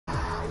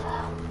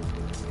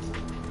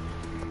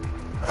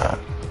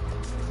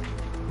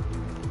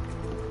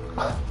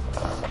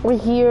We're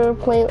here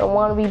playing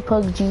Awwana Be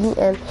P.U.B.G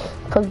and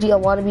P.U.B.G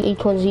Awwana Be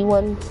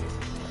H1Z1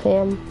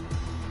 fam.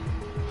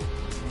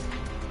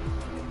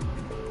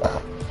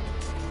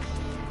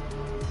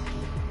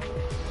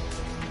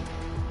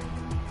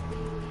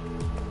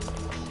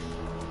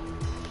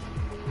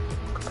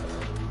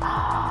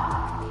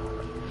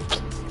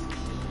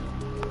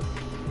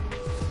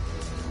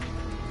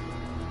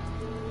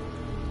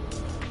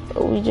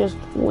 We just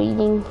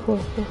waiting for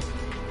her.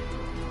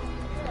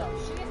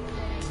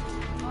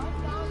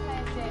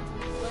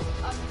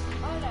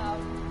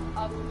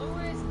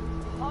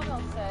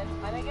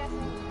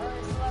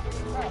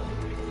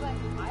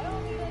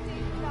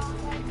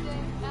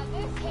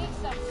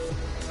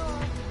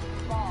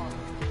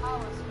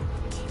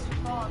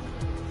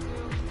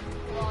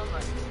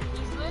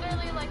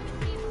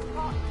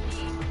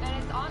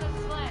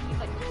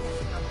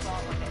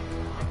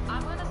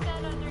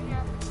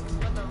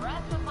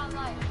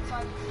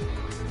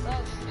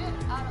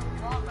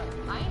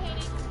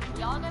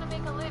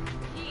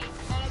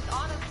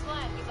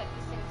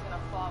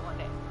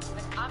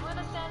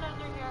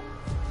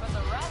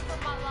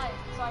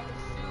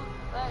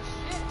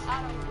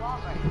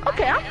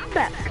 Okay, I'm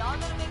back. Y'all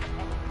gonna make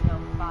no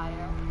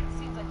fire. It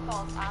seems like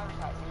false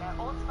advertising. That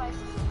Old Spice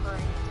is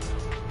referring to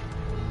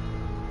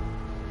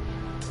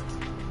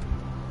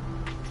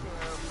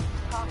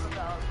Taco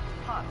Bell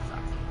hot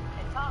sauce.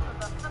 And Taco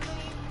Bell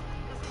company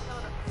doesn't go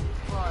to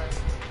Florida.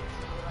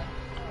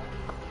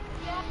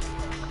 Yeah,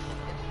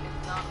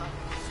 it's not like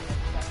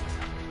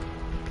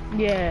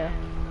Yeah.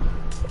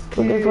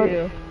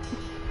 Yeah.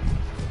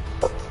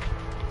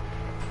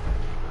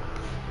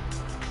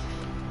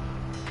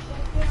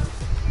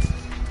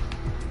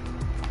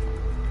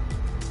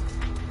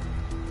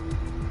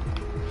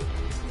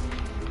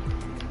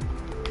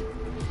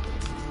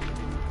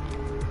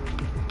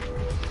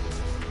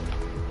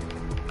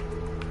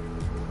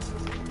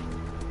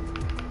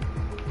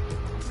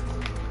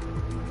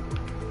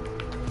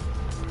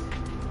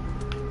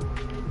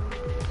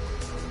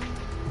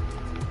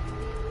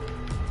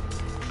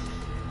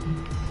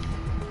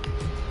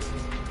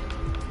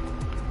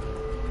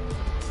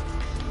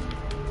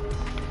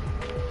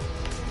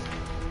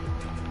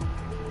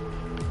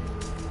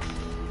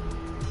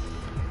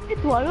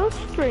 It's while you're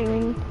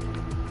streaming.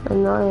 I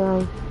know I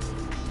am.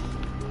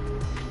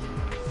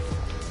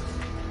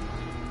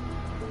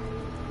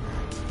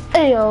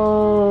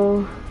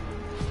 Ayo.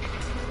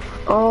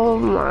 Oh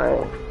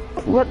my.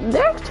 But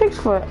that takes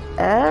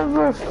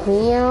forever,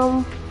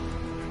 fam.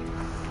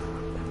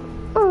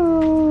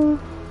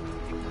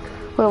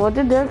 Wait, what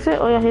did Derek say?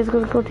 Oh yeah, he's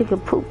gonna go take a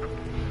poop.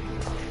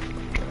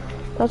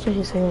 That's what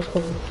he's saying he's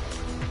gonna do.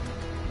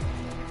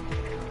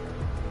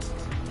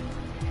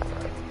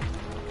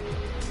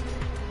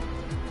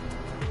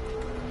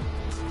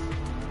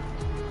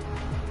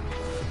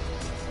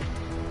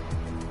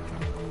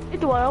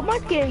 It's while my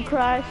game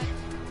crashed.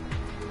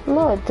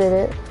 No, it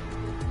didn't.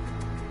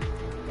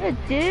 It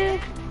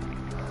did.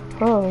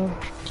 Oh.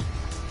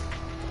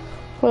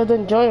 Well,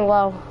 then join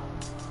WoW.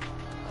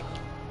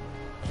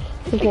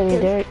 You can do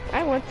it.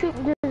 I want to,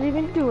 didn't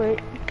even do it.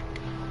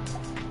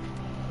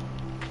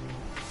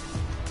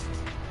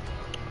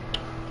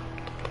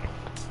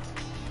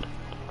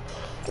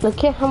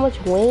 Look at how much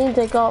wind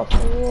I got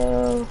from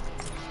you.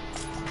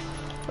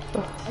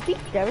 I think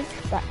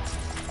Derek's back.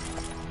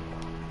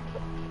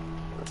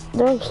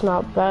 Derek's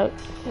not back.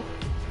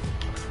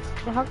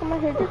 But how come I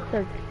heard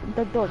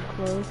the door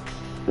closed?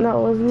 That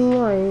was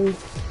mine.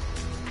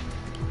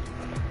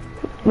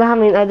 But I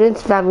mean, I didn't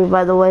spam you,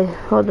 by the way.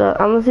 Hold up,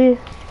 I'm gonna see.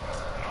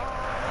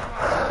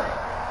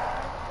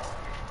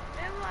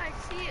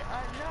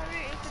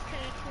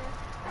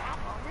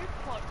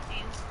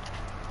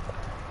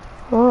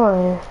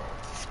 Why?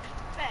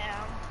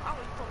 Spam. I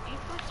would put you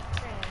for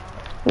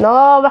spam.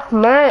 No,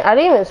 man, I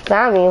didn't even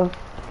spam you.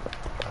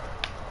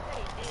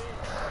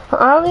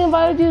 I only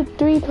invited you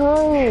 3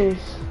 times.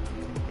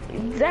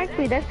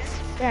 Exactly, that's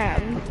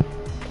spam.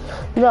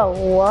 No,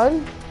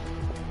 1,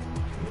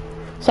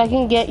 so I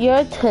can get your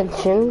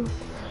attention.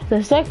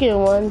 The second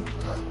one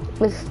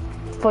is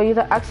for you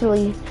to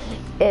actually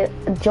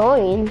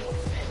join.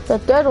 The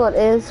third one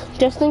is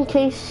just in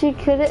case she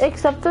couldn't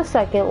accept the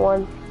second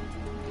one.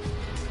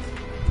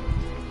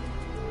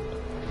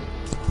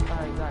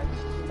 Alright guys,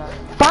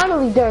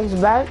 Finally, Derek's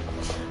back.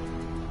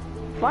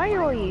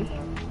 Finally.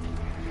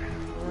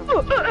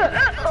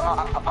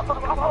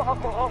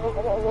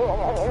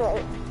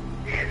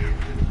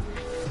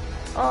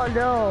 Oh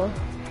no.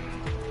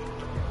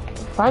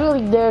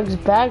 Finally, Derek's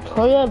back.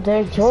 Hurry up,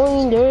 Derek.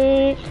 Join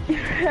Derek.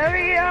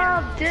 Hurry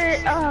up,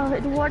 Derek. Oh,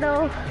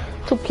 Eduardo.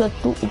 2 plus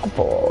 2 equals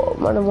 4.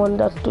 Mana 1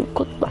 does 2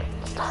 equals math.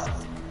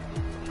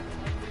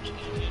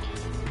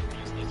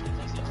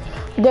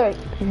 Derek,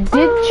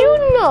 did you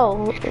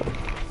know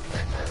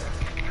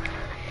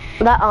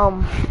that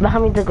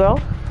behind me the girl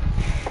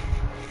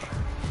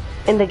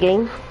in the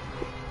game?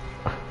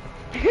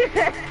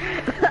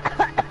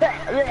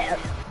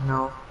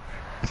 no.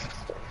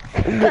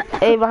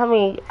 Hey, behind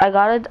me, I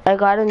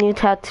got a new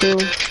tattoo.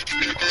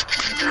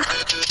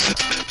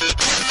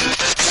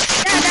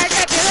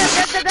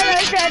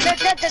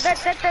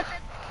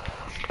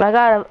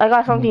 I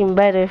got something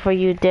better for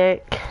you,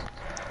 Derek.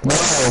 No.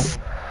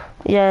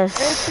 Yes.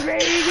 It's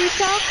ready to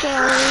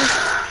tacos.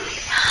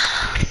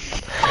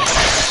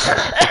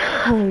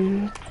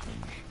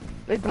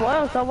 It's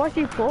wild, stop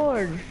watching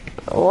porn.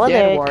 What,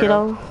 Yeah, Derek,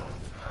 Eduardo.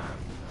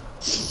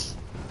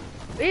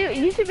 kiddo?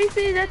 You should be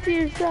saying that to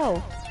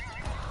yourself.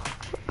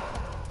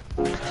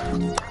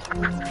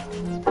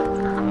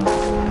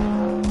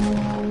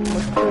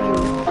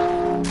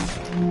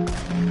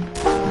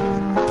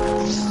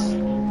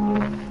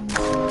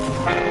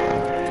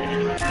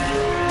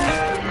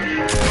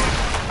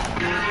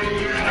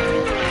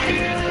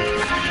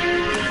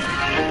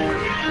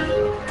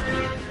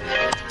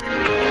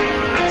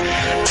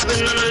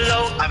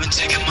 I've been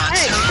taking my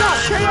Hey, time. stop!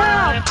 Turn it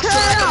off! Turn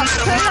it off!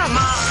 Turn it off!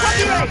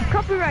 Copyright!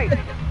 Copyright!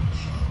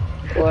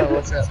 What?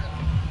 What's up?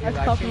 That's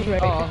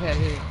copyright. Oh, okay.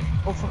 Here.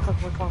 Oh, fuck,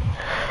 my phone.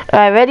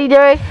 Alright, ready,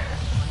 Derek? We're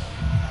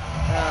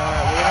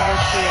gonna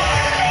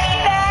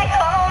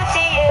go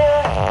to,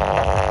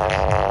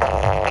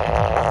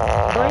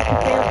 Going to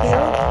fail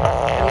field?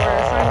 Eduardo,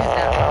 it's not even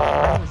that loud.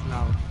 Mine was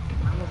loud.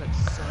 Mine was like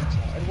so much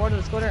loud. Eduardo,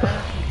 let's go to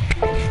anarchy.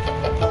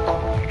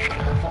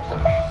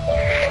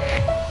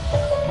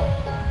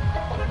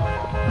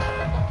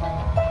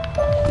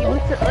 He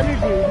what's the other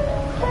dude?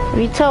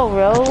 Retail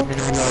Road.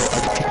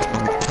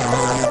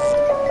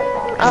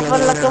 I feel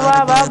like a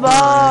bye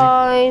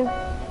boy.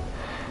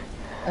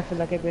 I feel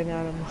like I've been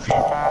out of my...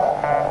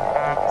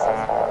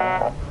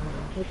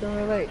 What's on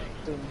the right?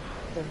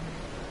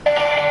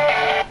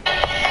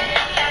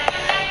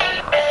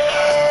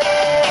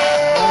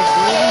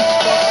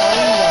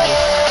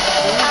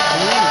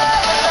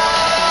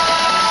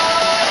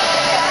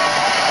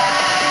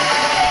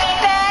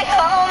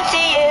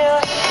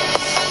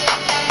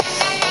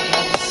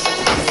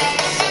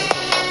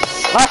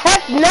 Oh,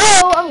 heck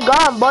no! I'm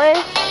gone, boy.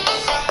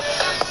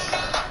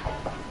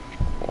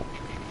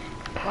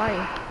 Why?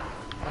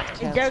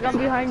 Is Derek, I'm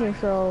behind you,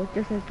 so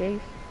just in case.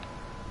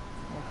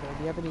 Okay,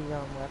 do you have any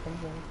weapons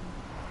or anything?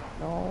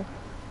 No.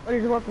 What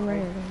is a weapon right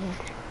here?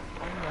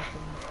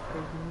 Weapons,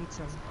 because we need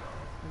some.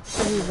 It's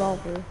a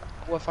revolver.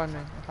 Oh, I found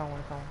one. I found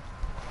one.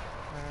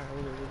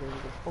 Wait.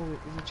 Oh,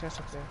 there's a chest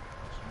up there.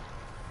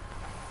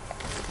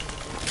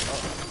 Oh.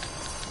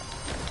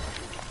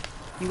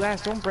 You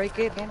guys, don't break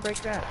it. Don't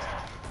break that.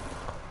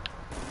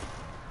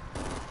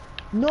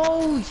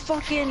 No,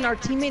 fucking our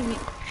teammate.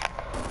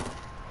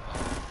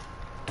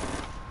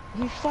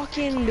 He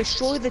fucking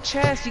destroyed the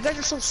chest. You guys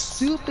are so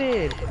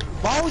stupid.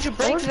 Why would you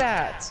break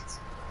that?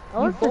 That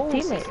was the both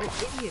teammate. are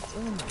idiots.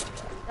 Oh my god.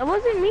 That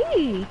wasn't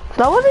me.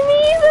 That wasn't me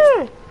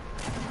either.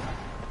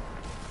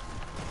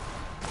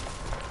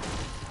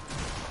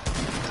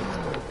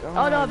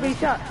 Oh no, be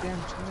shot. Damn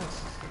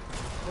chest.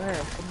 Where?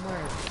 From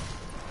where?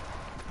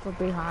 We're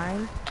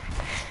behind.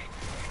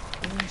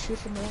 I'm gonna shoot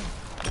them all.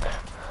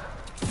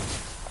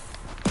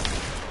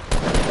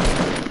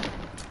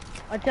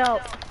 Watch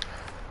out.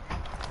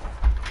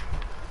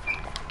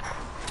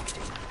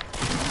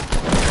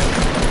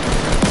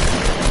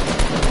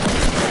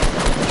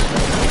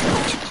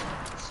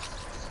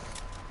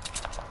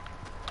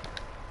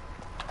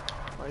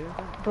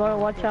 Dora,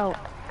 watch out.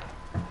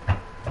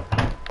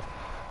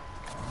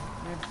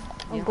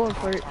 I'm going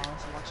for it.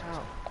 Watch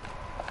out.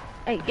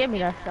 Hey, give me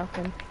that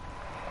shotgun.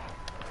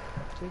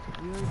 Take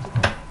it. You already took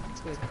it.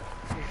 It's good.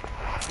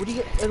 What do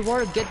you get?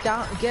 Eduardo, get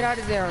down. Get out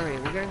of there already.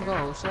 We're gonna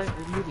go. Sorry,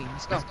 we're moving.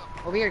 Let's go.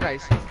 Over here,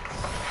 guys.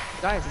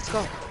 Guys, let's go.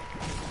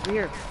 Over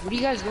here. What are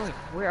you guys doing?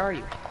 Where are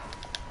you?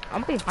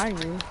 I'm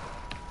behind you.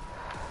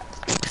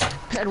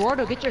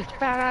 Eduardo, get your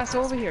fat ass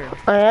over here.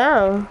 I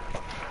am.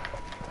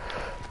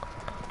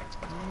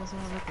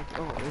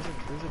 Oh,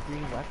 there's a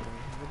green weapon.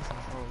 What is that?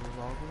 Oh,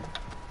 revolver.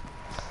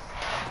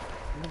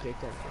 I'm gonna take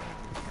that.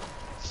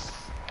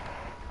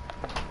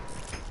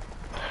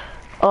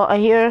 Oh, I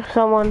hear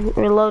someone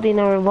reloading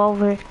a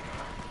revolver.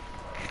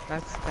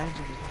 That's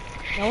Benjamin.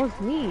 That was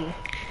me.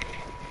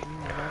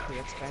 Exactly,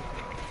 that's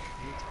Benjamin.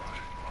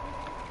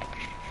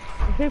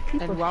 I hear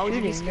people And why would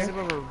you be shooting. scared of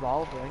a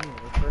revolver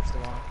anyway, first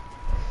of all?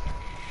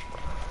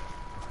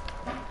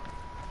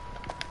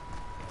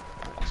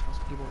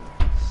 People.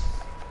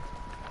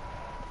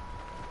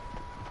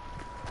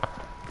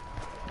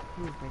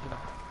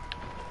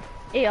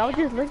 Hey, I was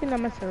just looking at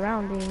my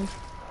surroundings.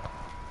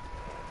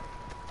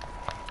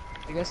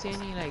 You guys see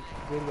any like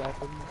good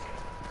weapons?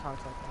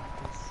 Contact me,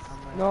 because I'm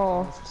like No.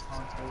 almost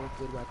responsible with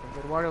good weapons.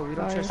 Eduardo, we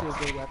don't trust you with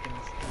good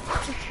weapons.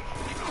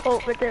 Oh,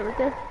 right there, right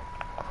there.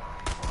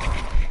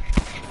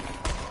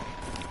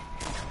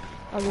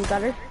 Oh, you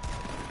got her?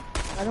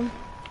 Got him?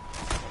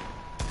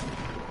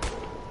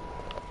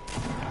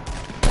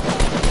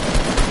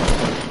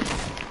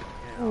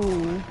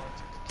 Ooh.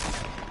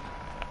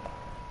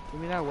 Give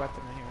me that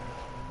weapon in here.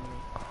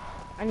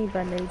 I need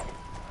band-aid.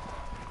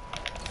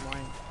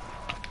 Wine.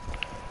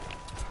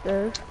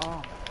 There.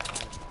 Oh.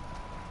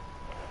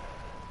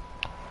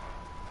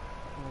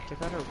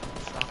 Check out our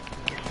stock.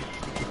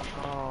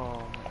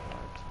 Oh my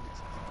god,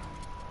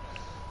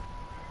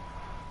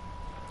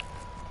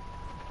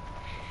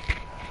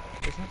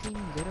 Jesus. there's nothing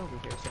even good over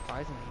here,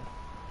 surprisingly.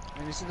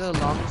 And this is the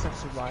longest I've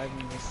survived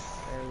in this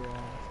area.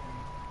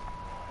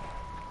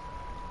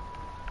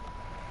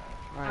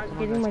 Alright, come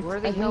on guys. Where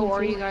the hell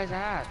are you guys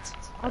at?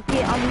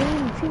 Okay, I'm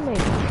leaving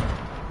teammate.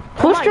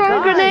 Who's my throwing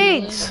God.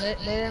 grenades? Let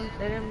him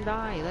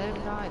die. Let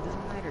him die. It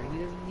doesn't matter. He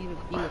doesn't need to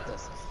be with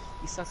us.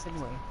 He sucks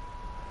anyway.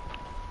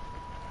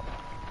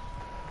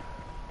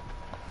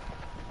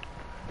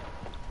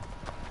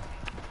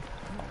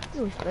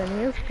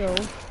 Let's go.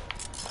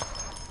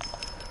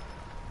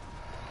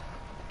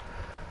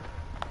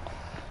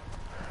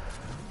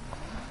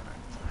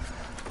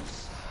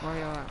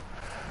 Mario,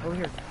 over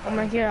here. I'm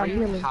right here. Are I'm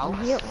you in the healing. I'm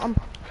house? here.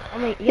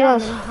 I'm in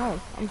Yes. the house.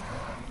 I'm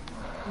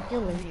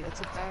healing. Hey,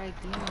 that's a bad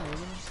idea.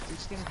 They're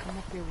just gonna come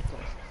up here with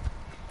us.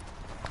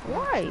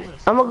 Why?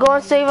 I'm gonna go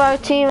and save our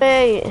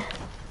teammate.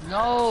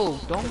 No,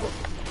 don't go.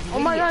 Oh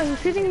my God, he's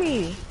hitting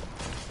me.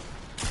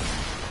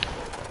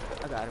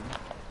 I got him.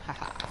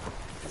 Haha.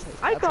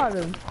 I got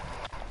him.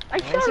 I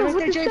shot him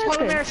with the James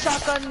second. Polymer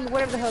shotgun,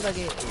 whatever the hell that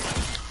is.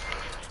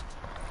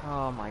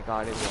 Oh my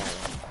god, it's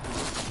right.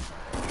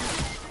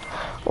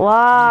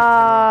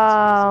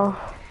 Wow.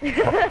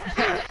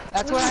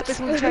 That's what happens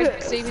when you try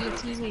saving a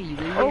teammate, you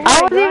idiot. Oh I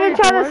my wasn't even God,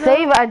 trying to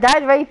save it. I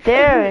died right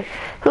there.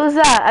 Who's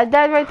that? I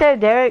died right there,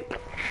 Derek.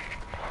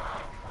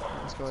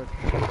 Let's go.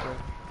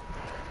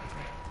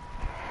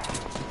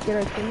 Get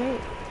our teammate.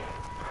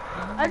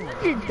 How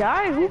did you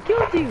die? Who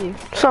killed you?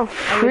 Some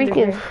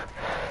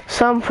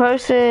some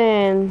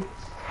person.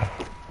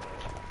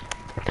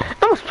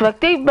 I'm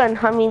spectating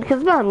Benjamin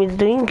because Benjamin's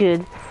doing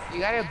good. You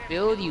gotta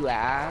build, you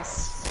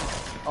ass.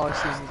 Oh,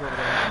 excuse me, over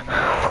there.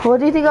 What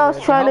do you think I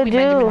was trying to do?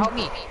 Benjamin, help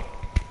me.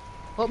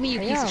 Help me, you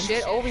piece of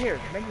shit. Over here.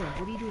 Benjamin,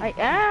 what are you doing? I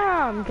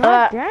am.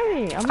 God damn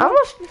it.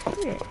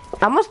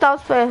 I'm gonna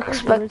stop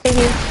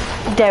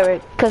spectating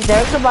Derek because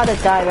Derek's about to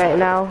die right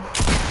now.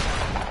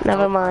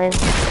 Never mind.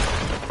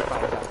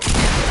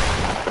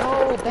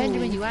 Oh,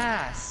 Benjamin, you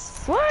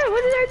ass. What?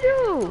 What did I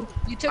do?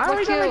 You took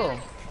my kill. I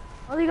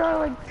only got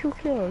like 2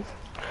 kills.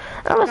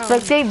 I'm gonna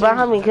spectate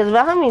Benjamin because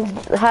Benjamin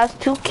has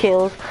 2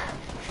 kills.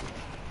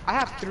 I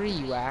have 3,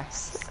 you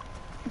ass.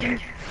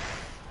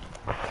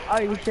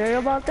 Are you sure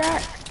about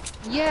that?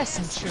 Yes,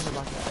 I'm sure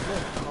about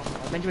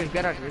that. Benjamin,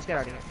 get out of here. Let's get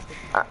out of here.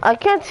 I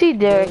can't see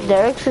Derek.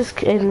 Derek's is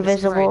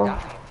invisible.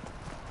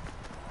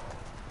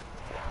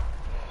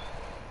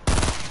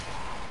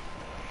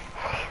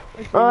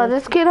 Oh,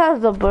 this kid has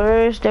the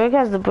burst. Derek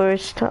has the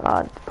burst.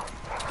 Oh,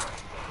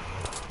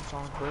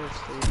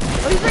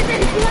 he's right there.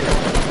 He's behind us.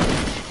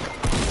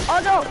 Oh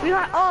no,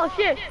 behind. Oh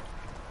shit.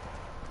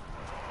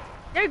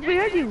 Derek,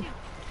 behind you.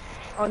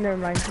 Oh, never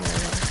mind.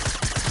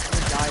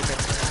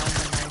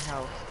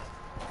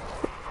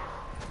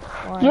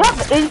 You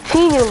have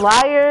 18, you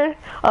liar.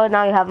 Oh,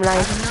 now you have 9.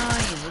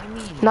 What do you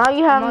mean? Now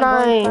you have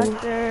 9. Go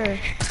faster.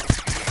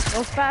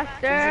 Go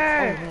faster.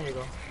 Oh, there you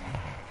go.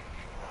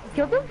 You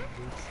killed him?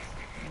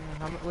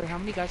 Wait, how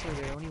many guys were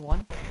there? Only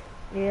 1?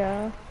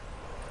 Yeah.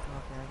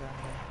 Okay, I got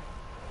him.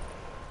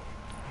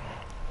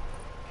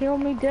 Heal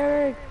me,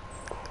 Derek.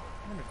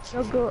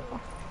 No go.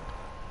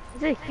 He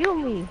said heal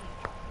me.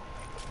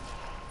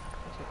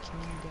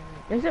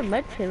 There's a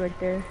med kit right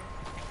there.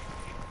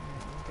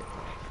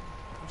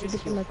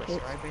 Just Get my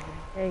kit.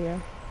 There you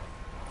go.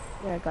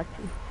 Yeah, I got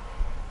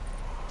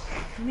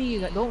you. Me,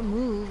 don't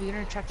move. You're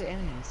gonna attract the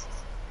enemies.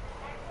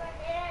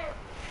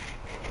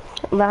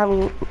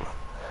 Mommy.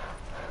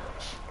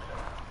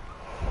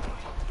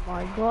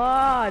 My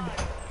God.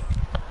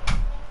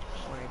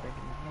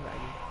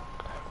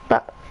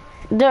 But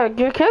Derek,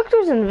 your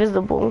character's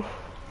invisible.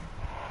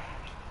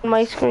 On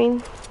my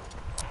screen.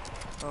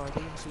 Oh, I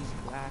think she's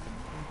black.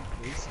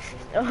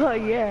 Oh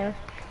yeah.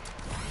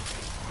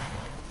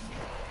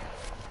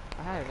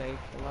 I had like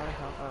a lot of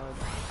help.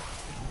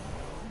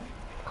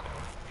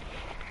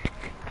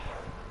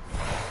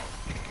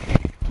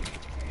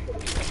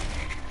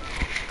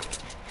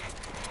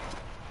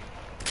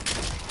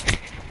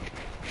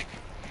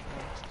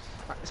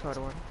 Alright, let's go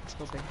to one. Let's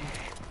go, baby.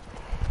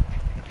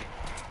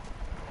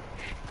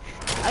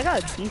 I got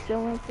a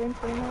decent weapon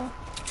right now.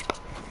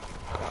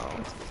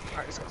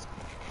 Alright, let's go.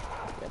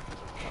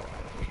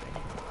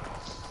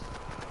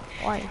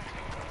 Why?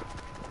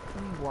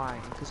 Why?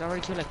 Because I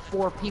already killed like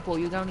 4 people.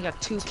 You only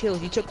got 2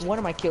 kills. You took 1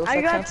 of my kills.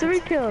 I got 3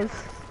 kills.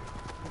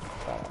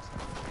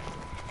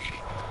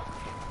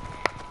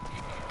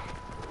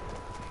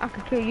 I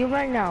can kill you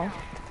right now.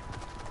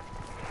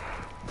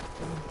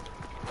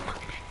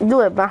 Do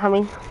it,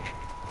 Bahami.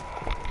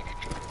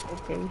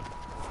 Okay.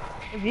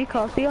 If you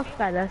call me a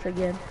fat ass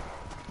again.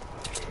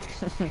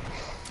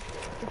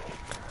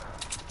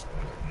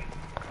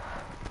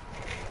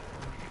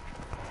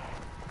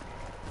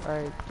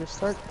 Alright, just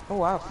start. Oh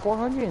wow,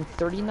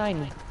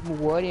 439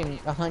 wood and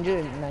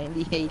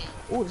 198.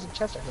 Oh, there's a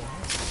chest right here.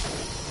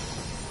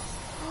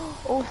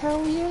 Oh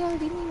hell yeah,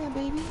 give me that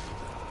baby.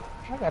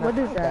 I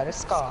got a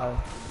scar.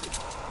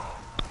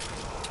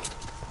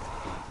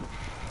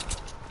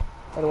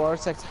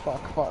 Edward's like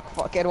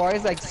fuck.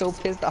 Edward's like so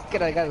pissed off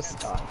that I got a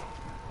scar.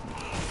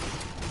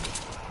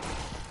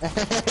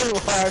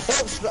 Eduardo,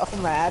 I'm so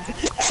mad.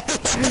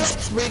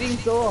 It's raining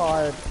so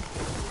hard.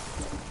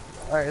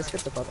 Alright, let's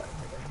get the fuck out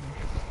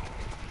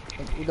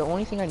of here. The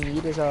only thing I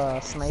need is a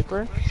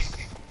sniper,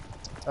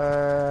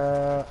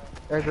 a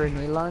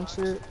grenade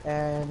launcher,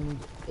 and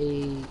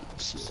a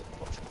shield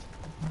potion.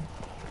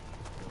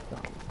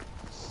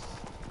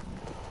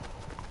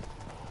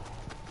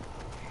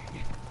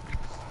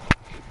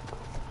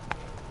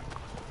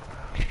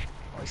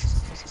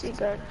 See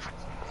good.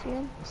 See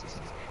him?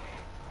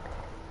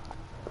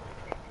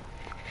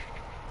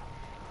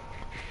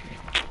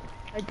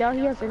 I doubt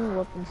he has any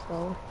weapons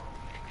though.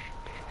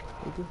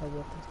 We do have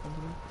weapons,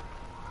 Benjamin.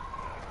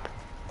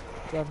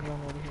 You have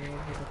one over here.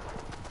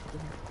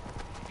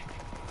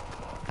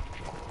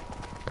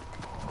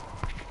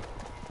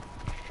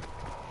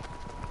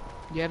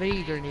 Do you have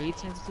any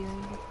grenades, Nancy?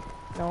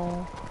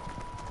 No.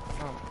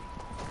 Oh.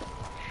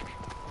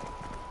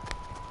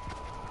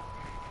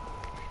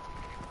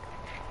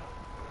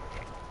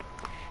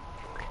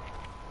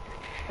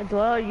 Adele,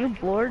 are you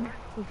bored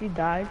if you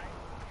died?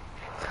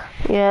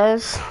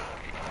 Yes.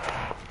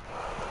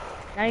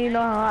 Now you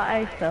know how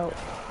I felt.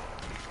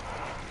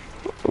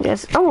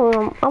 Yes, I'm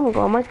gonna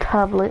go on my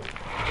tablet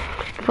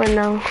for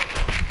now.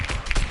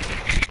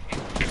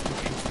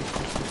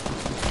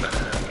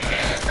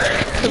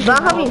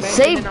 About having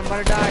saved I'm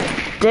about to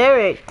die.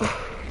 Derek.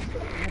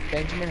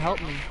 Benjamin, help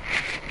me.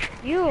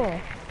 You.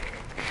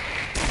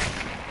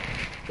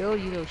 Bill,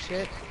 you little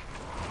shit.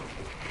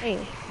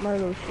 Hey, my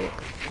little shit.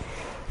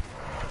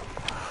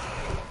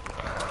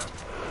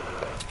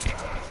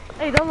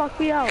 Hey, don't lock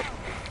me out.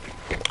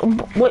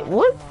 Wait,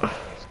 what?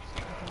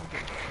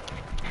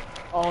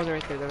 Oh, they're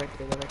right there, they're right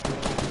there, they're right there.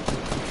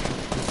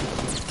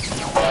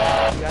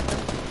 You got them?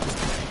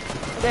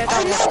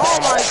 Oh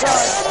my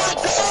god.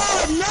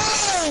 No!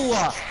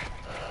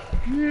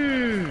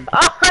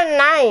 Oh,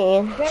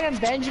 nine. Get him,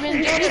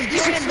 Benjamin, get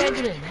him,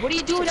 Benjamin! What are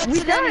you doing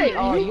accidentally?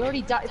 Oh, you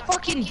already died.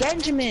 Fucking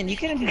Benjamin, you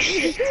couldn't be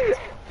shit.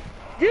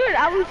 Dude,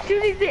 I was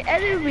shooting the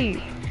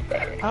enemy.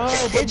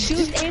 Oh, but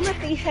aim at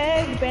the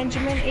head,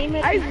 Benjamin, aim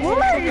at the head.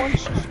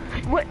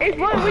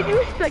 What were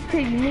you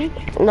spectating me?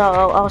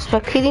 No, I was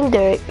spectating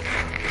Derek.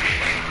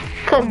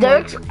 Cause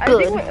Derek's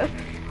good.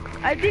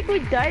 I think we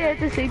died at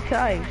the same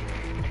time.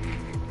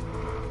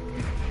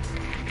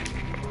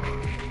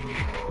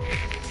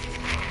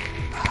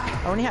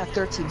 I only have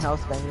 13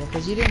 health, Benjamin,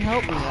 because you didn't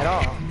help me at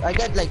all. I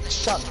got like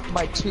shot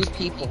by 2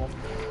 people.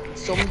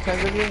 So many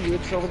times over here, you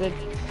would over there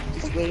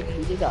just waiting for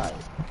me to die.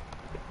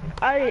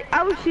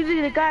 I was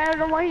shooting the guy, I don't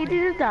know why he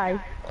didn't die.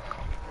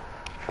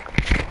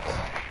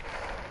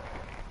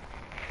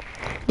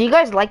 Do you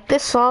guys like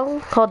this song?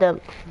 Hold up.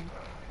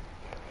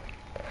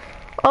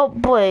 Oh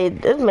boy,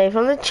 it's made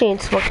from the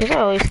Chainsmokers. I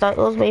always thought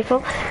it was made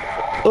from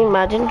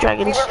Imagine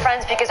Dragons. We were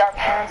friends because our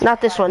parents. Not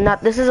this one.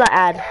 Not this is an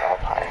ad.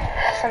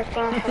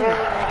 Something really weird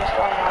is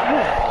going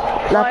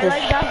on. Not I this.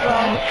 like that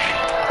song.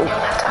 You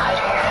don't have to hide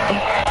from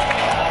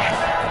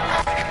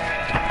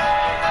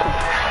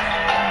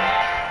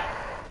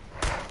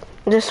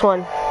me. This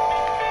one.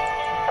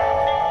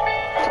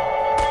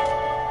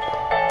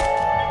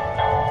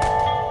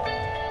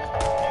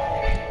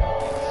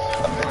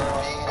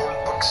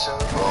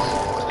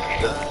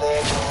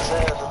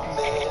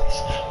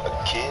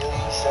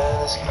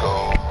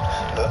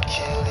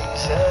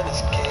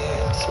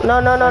 No.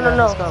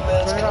 Let's go.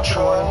 Turn it off,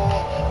 Eduardo.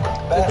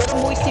 Go to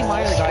Moisty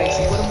Mire, guys.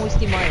 Go to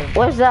Moisty Mire.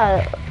 Where's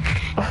that?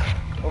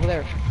 Over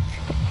there.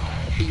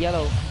 The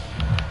yellow.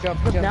 Jump,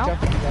 now?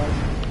 jump, guys.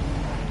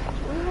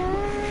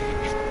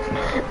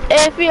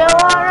 If you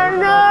wanna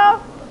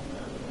know.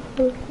 A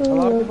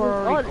lot of people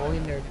are already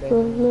going there, Ben.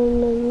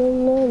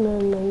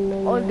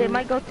 Oh, they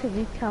might go to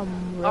Retail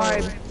Road.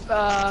 Alright,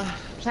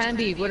 plan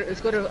B.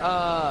 Let's go to,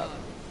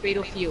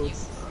 Fatal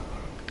Fields.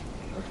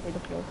 Let's Fatal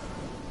Fields.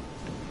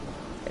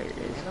 There it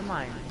is. Never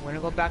mind. We're gonna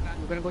go back.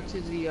 We're gonna go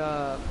to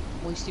the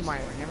Moisty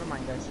Mire. Never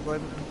mind, guys. We're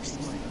going to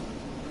Moisty Mire.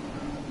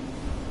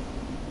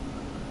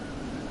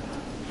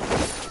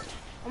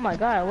 Oh my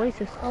god, I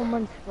wasted so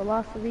much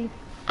velocity.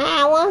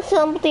 I want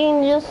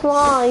something just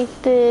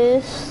like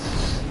this.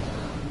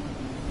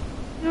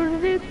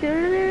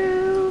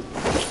 Do-do-do.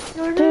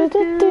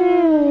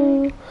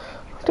 Do-do-do.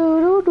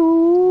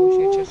 Oh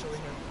shit, just over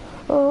here.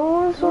 I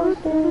want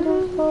something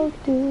just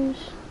like this.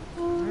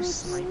 There's a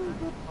sniper.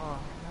 Oh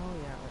hell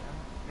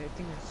yeah! I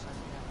think it's sniper.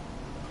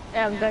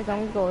 Yeah, guys, I'm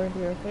gonna go over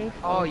here, okay?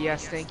 Oh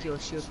yes, thank you. A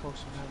shield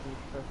potion. That'd be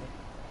perfect.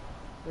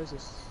 There's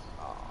this.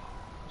 Oh,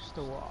 just a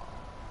wall.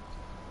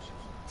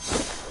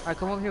 Alright,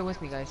 come over here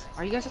with me, guys.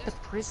 Are you guys at the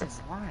prison?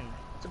 Why?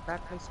 It's a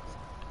bad place.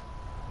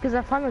 Because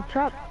I found a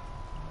trap.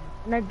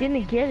 And I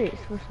didn't get it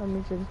for some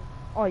reason.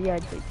 Oh yeah, I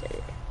did get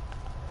it.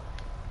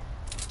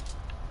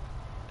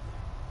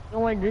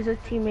 Don't worry, there's a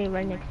teammate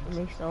right next to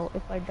me, so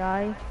if I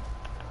die,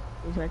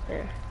 he's right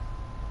there.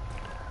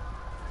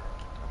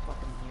 Oh,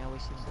 fucking yeah, we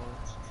see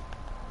bullets.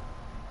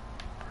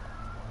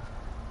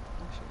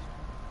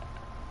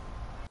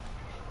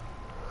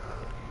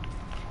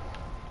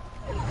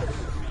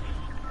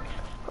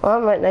 Oh,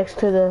 I'm right next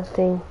to the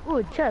thing. Ooh,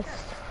 a chest.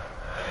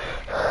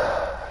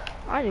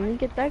 I didn't even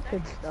get that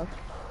good stuff.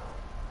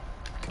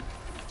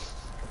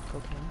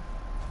 cocaine.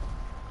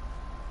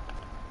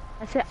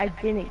 I said I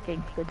didn't get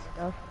good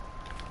stuff.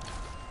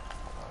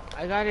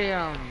 I got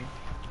a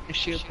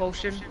shield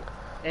potion,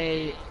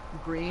 a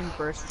green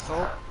burst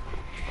soap,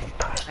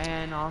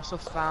 and also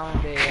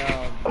found a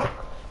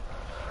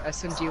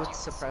SMG with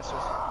suppressor.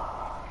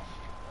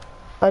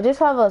 I just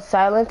have a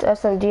silenced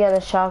SMG and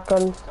a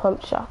shotgun,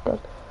 pump shotgun.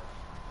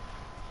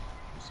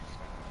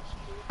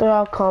 They're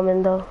all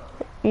common though.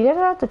 You guys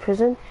are at the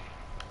prison?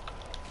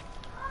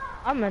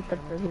 I'm at the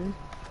prison.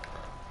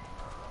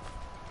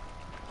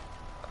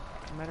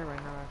 I'm at it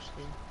right now,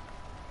 actually.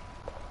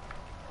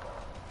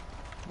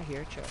 I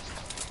hear a chest.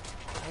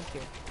 Thank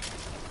you.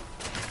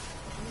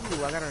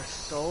 Ooh, I got our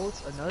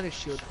souls. Another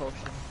shield potion.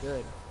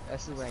 Good.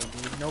 That's what I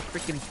need. No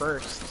freaking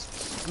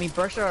bursts. I mean,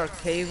 bursts are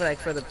okay, like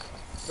for the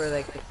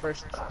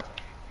first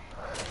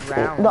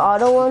round. The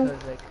auto one?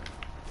 Because, like,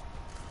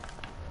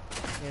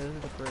 yeah, those are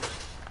the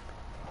bursts.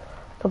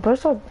 The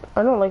burst are,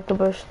 I don't like the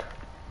burst.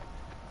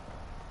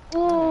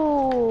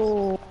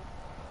 Ooh.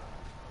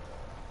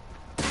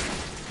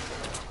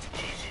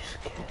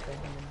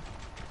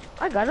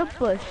 I got a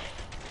bush.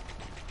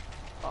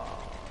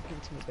 Oh, give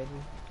it to me, baby.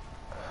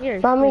 Here.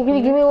 Mommy, can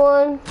you give me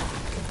one?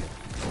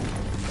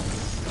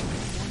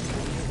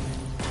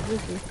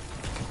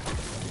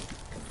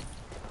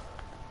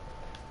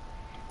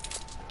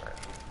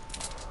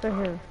 Right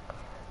here.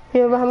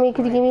 Here, Mommy,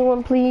 can you give me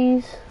one,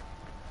 please?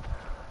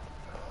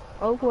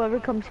 Oh, whoever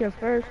comes here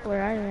first,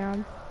 where I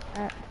am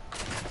at.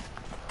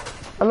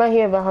 I'm right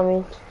here,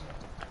 Bahami.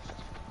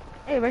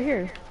 Hey, right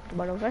here.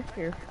 Right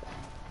here.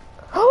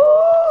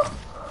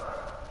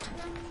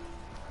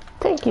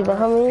 Thank you,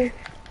 Bahami.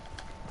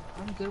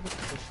 I'm good with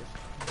the bushes.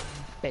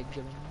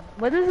 Benjamin.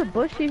 What does a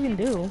bush even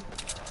do?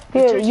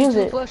 Here, use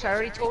it. Bush. I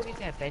already told you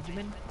that,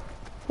 Benjamin.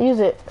 Use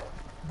it.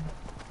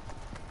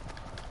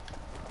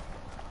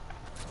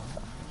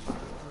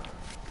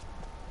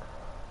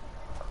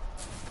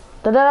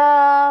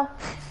 Da-da!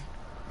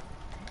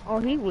 Oh,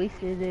 he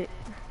wasted it.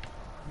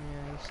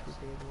 Yeah, I stupid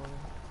one.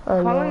 I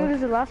How long know.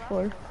 does it last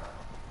for?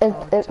 And,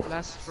 It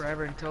lasts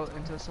forever until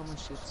someone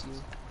shoots you.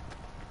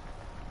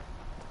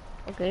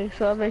 Okay,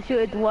 so if I shoot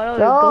it one, it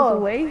No. goes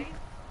away?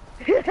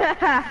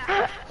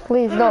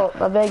 please don't.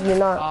 I beg you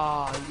not.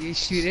 Oh, you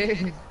shoot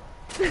it?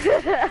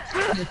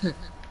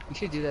 You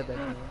should do that,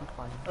 Benjamin. It'll be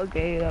fun.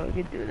 Okay, yeah, we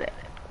can do that.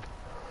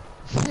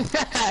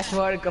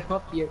 Eduardo, come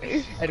up here.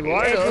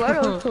 Eduardo,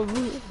 Eduardo. come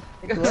here.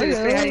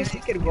 Say how you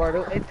think,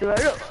 Eduardo.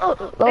 Eduardo,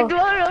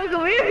 Eduardo,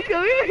 come here,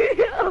 come here.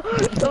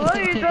 Come on,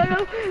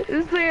 Eduardo.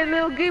 Let's play a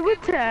little game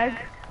of tag.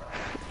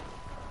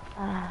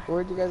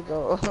 Where'd you guys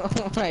go?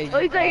 Oh my Oh,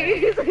 he's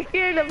like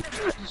hearing them.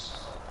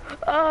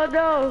 Oh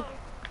no.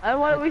 I don't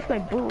want to waste my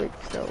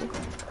bullets, so.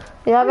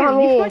 Yeah, Here,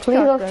 use my Bahami, please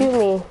don't shotgun. shoot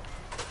me.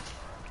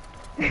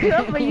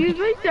 I'm gonna use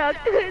my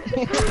shotgun.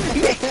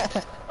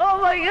 Oh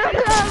my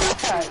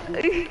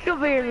god.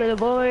 Come here, little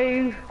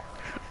boy.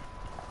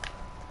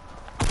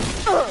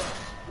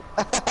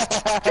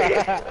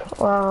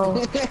 Wow.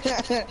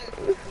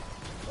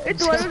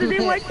 It's one of the day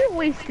why you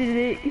wasted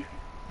it.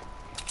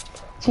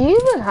 Do you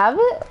even have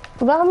it,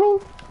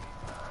 Bahami?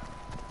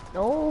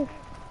 No.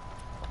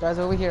 Guys,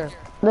 over here.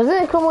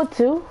 Doesn't it come with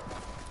two?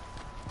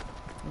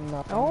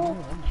 No. No.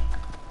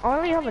 I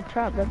only have a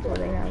trap, that's what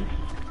I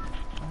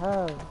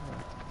have.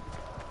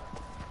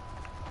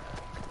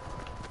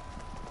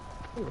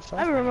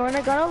 I remember when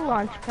I got a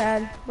launch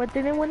pad, but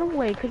then it went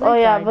away because Oh I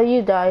yeah, died. but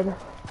you died.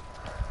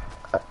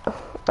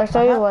 I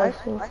saw you once.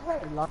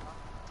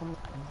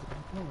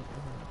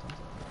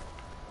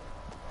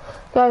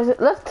 Guys,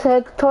 let's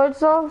head towards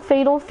the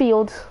fatal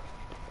fields.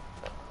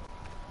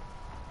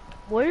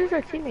 What is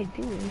our teammate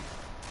doing?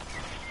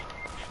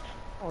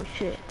 Oh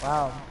shit.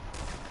 Wow.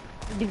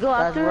 Did you go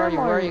Guys, after where are him you?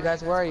 or? Where are you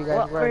guys? Where are you guys?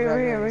 Well, Where are you? right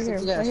here, Where are you? right here, Stick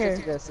together, right stick here.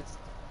 together, stick-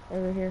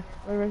 Right here,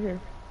 right here.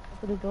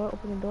 Open the door,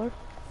 open the door.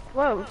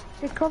 Whoa,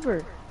 take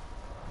cover.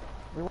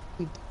 We want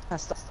to be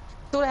that's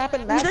what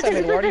happened last time,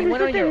 Eduardo. You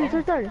went on your own.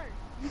 He's right.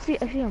 I see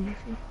him.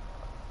 I see.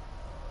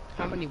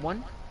 How many?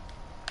 One?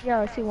 Yeah,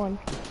 I see one.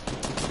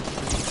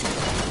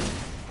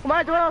 Come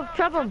on, Doyle,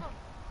 trap him.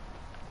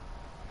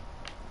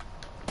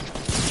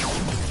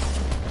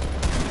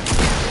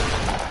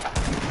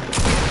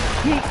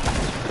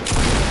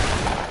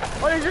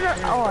 Oh, there's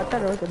another. Oh, I thought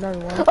there was another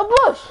one. A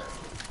bush!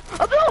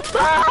 Oh, no!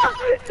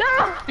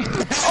 Ah!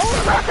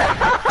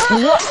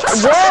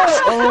 No!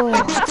 Oh.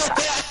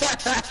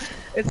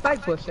 It's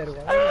like bush,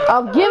 Eduardo.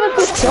 I'll give it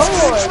to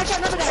someone.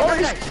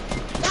 Guys.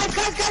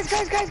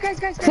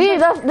 See,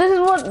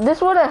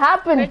 this wouldn't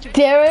happen,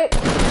 Derek. See,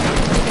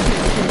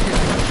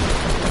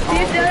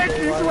 Derek,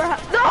 this is what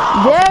happened. No!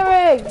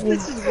 Derek!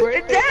 This is worth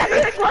it.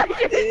 Derek, why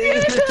did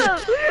you shoot him?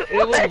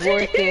 It was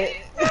worth it.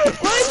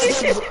 Why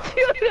did you shoot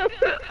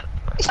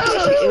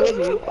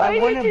him? I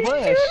won a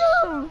bush.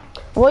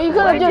 Well, you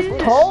could have just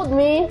told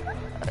me.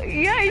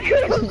 Yeah, you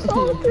could have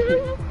told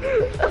him.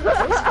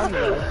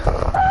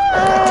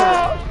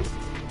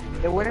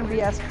 It wouldn't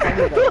be as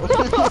funny though.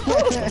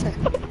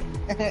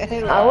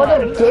 I would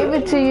have gave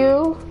it to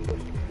you.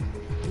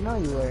 No,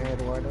 you were,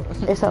 Eduardo.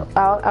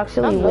 I'll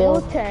actually I'm level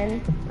will.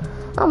 10.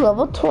 I'm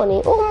level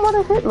 20. Oh, I'm about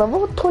to hit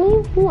level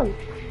 21.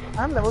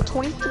 I'm level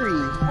 23.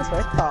 That's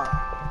what I thought.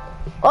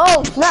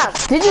 Oh, snap.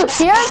 Did you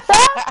hear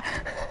that?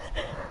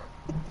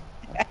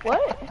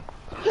 What?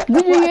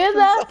 Did you hear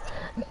that?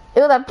 It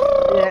was like...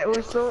 Yeah,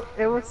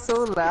 it was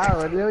so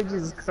loud. Oh,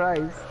 Jesus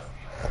Christ.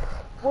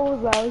 What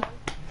was loud?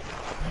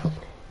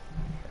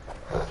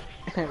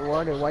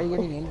 Water, why are you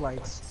getting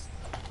invites?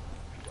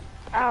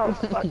 Ow,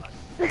 fuck.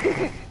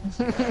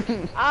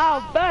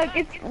 Ow, fuck,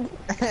 it's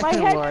my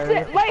Water.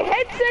 headset,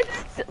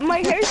 my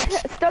hair's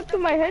stuck to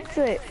my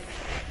headset.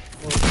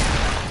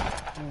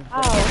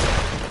 Ow.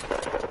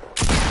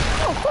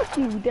 Oh, fuck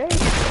you, dang.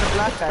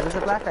 There's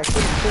a black guy, shoot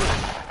him, shoot him.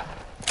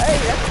 Hey,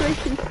 that's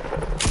racist.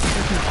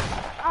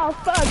 Oh,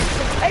 fuck,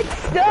 it's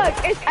stuck,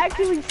 it's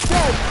actually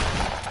stuck.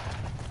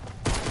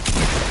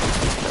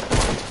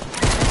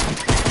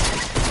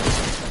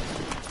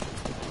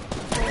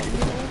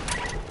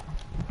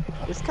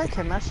 This guy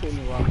cannot shoot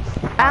me well.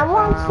 I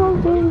want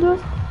something to...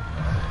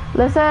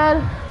 Let's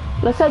head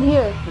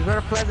here. We go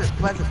to Pleasant.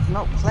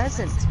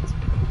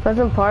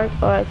 Pleasant Park.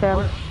 Alright,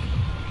 fam.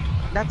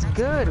 That's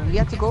good. We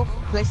have to go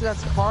places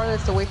that's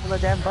farthest away from the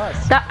damn bus.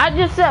 I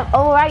just said,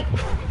 alright,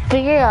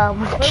 figure out.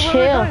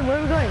 Chill. Where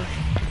are we going?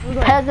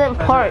 Peasant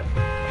Park.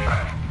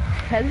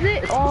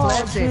 Peasant? Oh,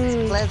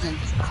 dude.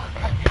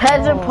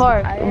 Peasant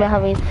Park. I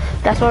mean,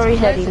 that's where we're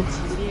heading.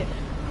 Did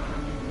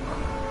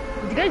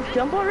you guys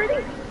jump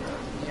already?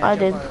 Yeah, I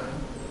did.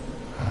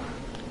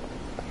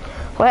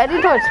 We're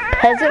heading towards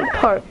Peasant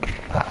Park.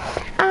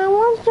 I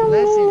want some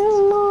more.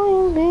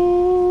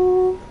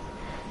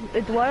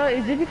 It's wild.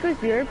 Is it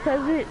because you're a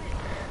peasant?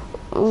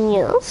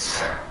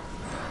 Yes.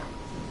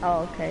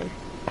 Oh, okay.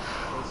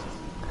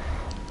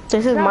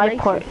 This is my racist.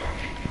 part.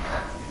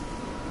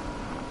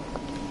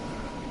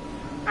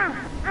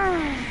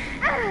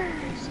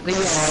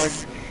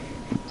 Base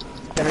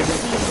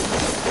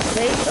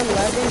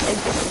 11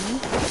 XP?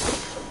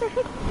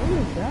 What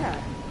is that?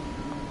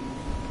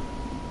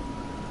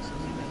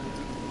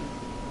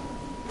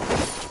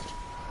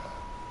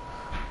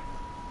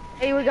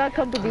 Hey, we got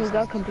company,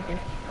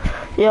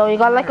 Yo, you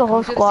got like a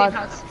whole squad.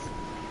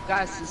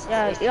 Guys,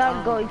 Yeah,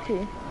 I'm going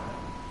to.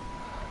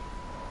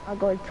 I'll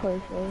go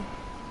towards me.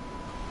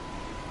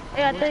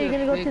 Hey, I thought you were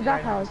gonna go to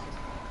that house.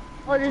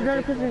 Oh, there's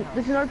another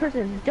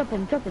person. Jump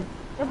him. Come on,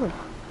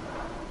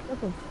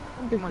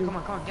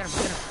 get him.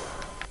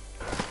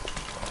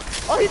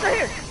 Oh, he's not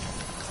here.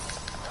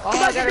 Oh,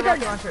 I got a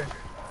rocket launcher.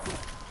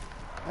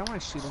 I don't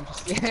want to shoot him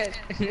just yet.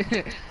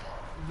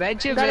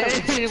 Benjamin,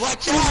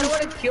 watch out, I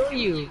want to kill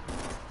you.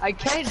 I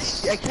can't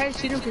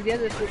shoot him because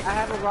I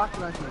have a rocket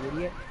launcher, you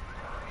idiot.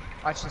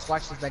 Watch this,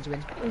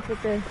 Benjamin. He's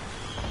right there.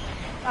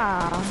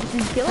 Ah,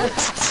 did you kill him?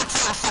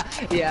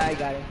 Yeah, I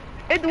got him.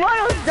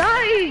 Eduardo's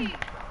dying!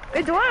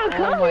 Eduardo,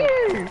 come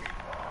here! You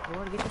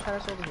want to get the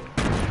fellas over here? I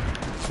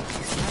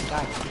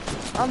got him.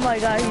 Oh my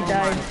god, he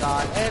died. Oh my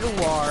god,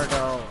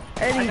 Eduardo.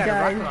 And he I got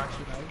died. a rocket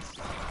launcher, guys.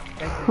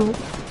 Thank you.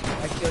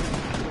 I killed him.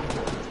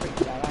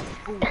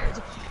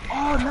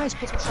 Oh, nice,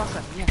 purple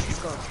shotgun. Yes, let's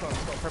go.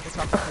 Purple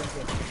shotgun, pretty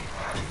good.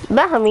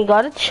 Bahami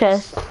got a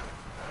chest. So,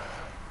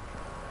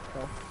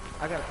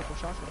 I got a purple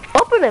shotgun.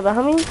 Open it,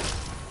 Bahami.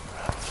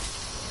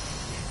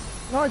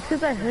 No, it's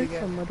because I heard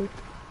somebody.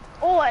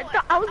 Oh, I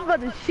was about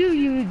to shoot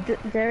you,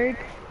 Derek.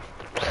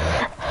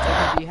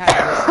 Do you have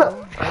this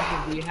though?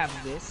 Do you have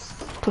this?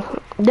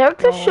 Derek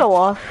to show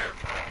off.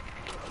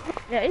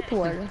 Yeah, it's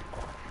water.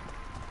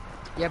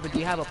 Yeah, but do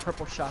you have a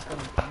purple shotgun?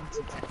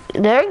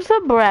 Derek's a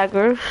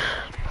bragger.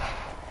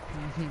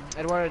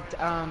 Eduardo,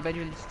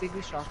 Benjamin, take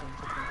this shotgun.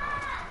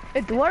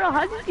 Eduardo,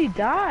 how did you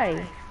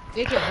die?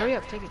 Take it, hurry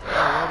up, take it.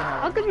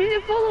 How come you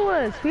didn't follow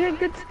us? We had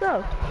good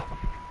stuff.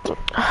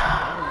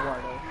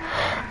 Eduardo.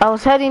 I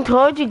was heading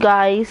towards you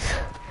guys,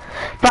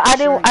 but I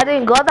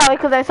didn't go that way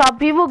because I saw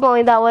people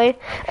going that way,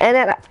 and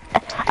then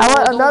I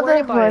went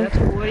another way.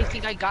 Where do you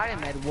think I got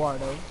him,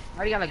 Eduardo? I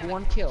already got like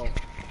 1 kill.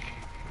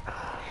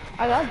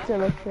 I got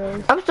 0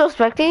 kills. I'm still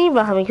expecting you,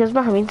 Bahami, because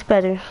Bahami's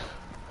better.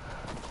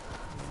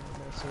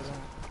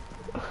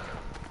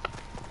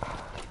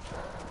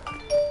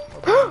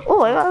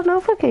 Oh, I got a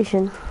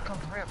notification. Come,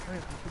 hurry up,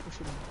 people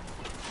shooting.